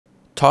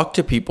talk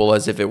to people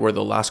as if it were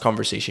the last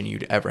conversation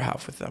you'd ever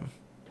have with them.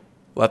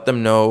 Let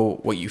them know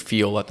what you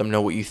feel. Let them know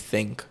what you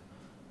think.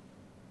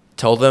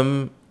 Tell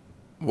them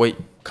what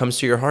comes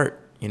to your heart,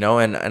 you know?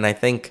 And I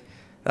think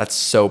that's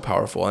so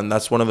powerful. And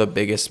that's one of the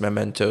biggest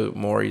memento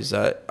moris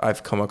that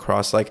I've come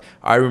across. Like,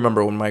 I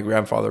remember when my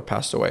grandfather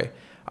passed away,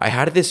 I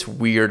had this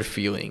weird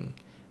feeling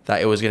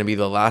that it was going to be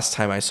the last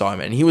time I saw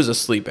him. And he was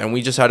asleep. And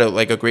we just had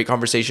a great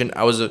conversation.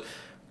 I was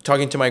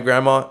talking to my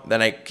grandma.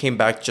 Then I came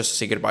back just to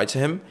say goodbye to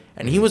him.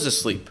 And he was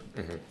asleep.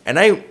 Mm-hmm. And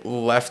I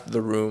left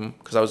the room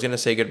because I was going to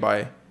say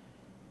goodbye.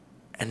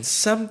 And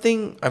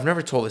something, I've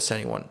never told this to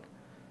anyone,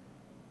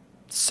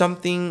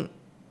 something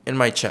in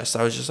my chest,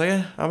 I was just like,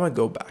 I'm going to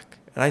go back.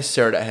 And I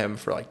stared at him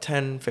for like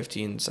 10,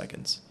 15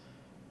 seconds.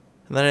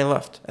 And then I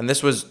left. And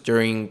this was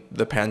during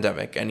the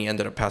pandemic. And he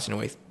ended up passing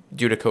away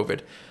due to COVID.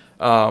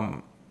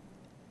 And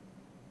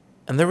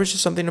there was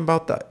just something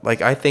about that.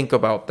 Like, I think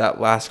about that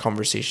last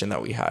conversation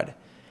that we had.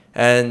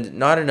 And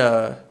not in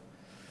a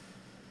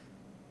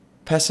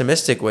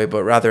pessimistic way,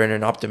 but rather in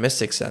an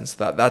optimistic sense.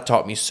 That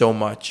taught me so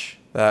much.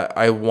 That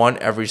I want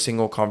every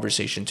single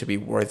conversation to be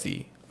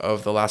worthy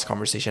of the last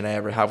conversation I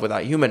ever have with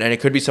that human. And it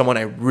could be someone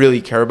I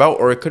really care about,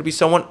 or it could be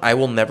someone I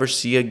will never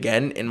see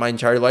again in my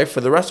entire life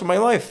for the rest of my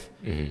life.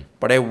 Mm-hmm.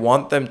 But I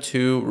want them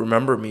to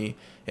remember me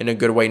in a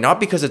good way. Not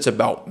because it's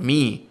about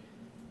me,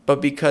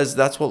 but because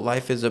that's what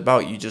life is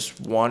about. You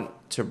just want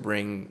to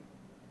bring,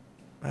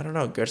 I don't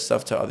know, good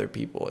stuff to other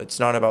people. It's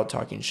not about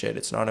talking shit.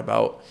 It's not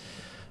about,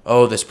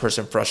 oh, this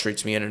person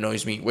frustrates me and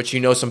annoys me, which, you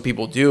know, some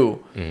people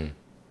do. Mm-hmm.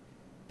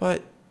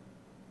 But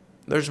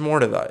there's more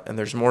to that, and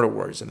there's more to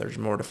words, and there's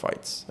more to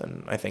fights.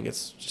 And I think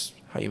it's just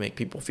how you make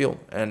people feel.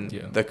 And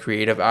the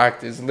creative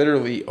act is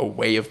literally a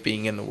way of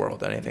being in the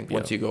world. And I think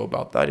once you go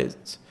about that,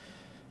 it's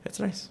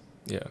nice.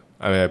 Yeah.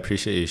 I mean, I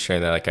appreciate you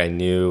sharing that. Like, I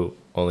knew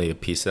only a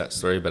piece of that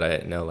story, but I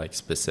didn't know, like,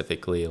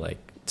 specifically, like,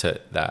 to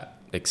that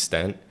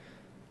extent.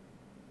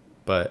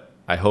 But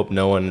I hope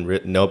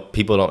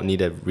people don't need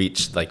to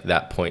reach, like,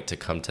 that point to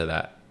come to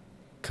that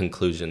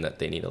conclusion that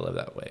they need to live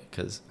that way.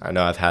 Because I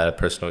know I've had a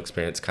personal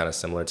experience kind of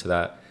similar to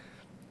that.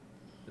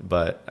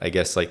 But I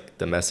guess, like,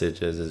 the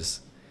message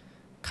is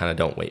kind of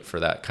don't wait for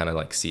that. Kind of,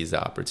 like, seize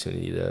the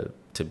opportunity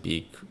to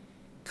be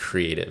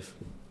creative,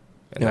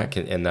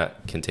 and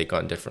that can take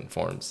on different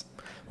forms.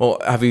 Well,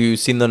 have you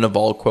seen the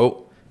Naval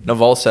quote?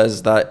 Naval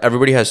says that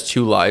everybody has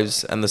two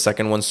lives, and the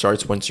second one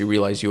starts once you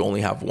realize you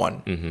only have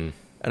one. Mm-hmm.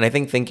 And I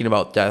think thinking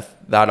about death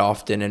that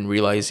often and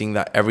realizing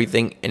that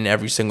everything in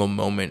every single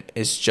moment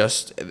is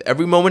just,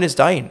 every moment is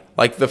dying.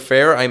 Like the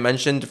fair I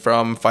mentioned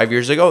from 5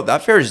 years ago,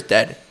 that fair is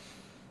dead.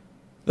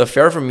 The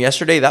fair from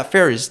yesterday, that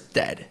fair is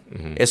dead.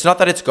 Mm-hmm. It's not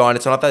that it's gone.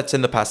 It's not that it's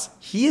in the past.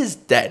 He is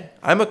dead.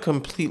 I'm a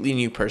completely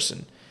new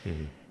person.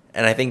 Mm-hmm.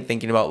 And I think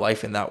thinking about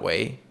life in that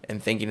way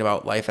and thinking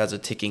about life as a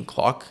ticking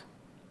clock,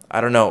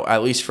 I don't know,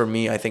 at least for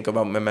me, I think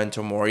about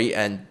memento mori,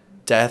 and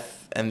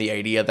death and the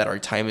idea that our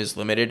time is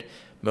limited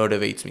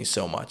motivates me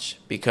so much,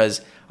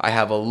 because I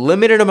have a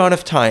limited amount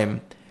of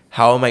time.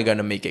 How am I going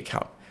to make it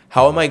count?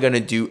 How am I going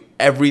to do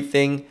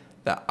everything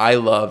that I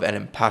love and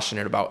am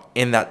passionate about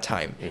in that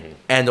time? Mm-hmm.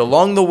 And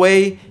along the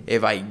way,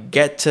 if I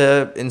get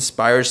to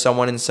inspire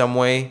someone in some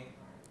way,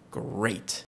 great.